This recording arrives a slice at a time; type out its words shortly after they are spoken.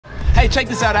Hey, check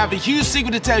this out. I have a huge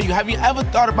secret to tell you. Have you ever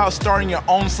thought about starting your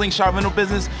own Slingshot rental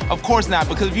business? Of course not,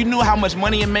 because if you knew how much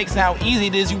money it makes and how easy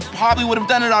it is, you probably would have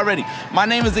done it already. My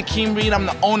name is Akeem Reed. I'm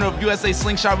the owner of USA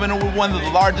Slingshot Rental. We're one of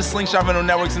the largest slingshot rental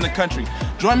networks in the country.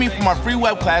 Join me for my free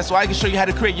web class so I can show you how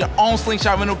to create your own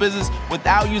slingshot rental business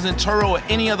without using TURO or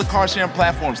any other car sharing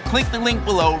platforms. Click the link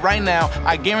below right now.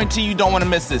 I guarantee you don't want to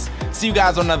miss this. See you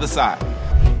guys on the other side.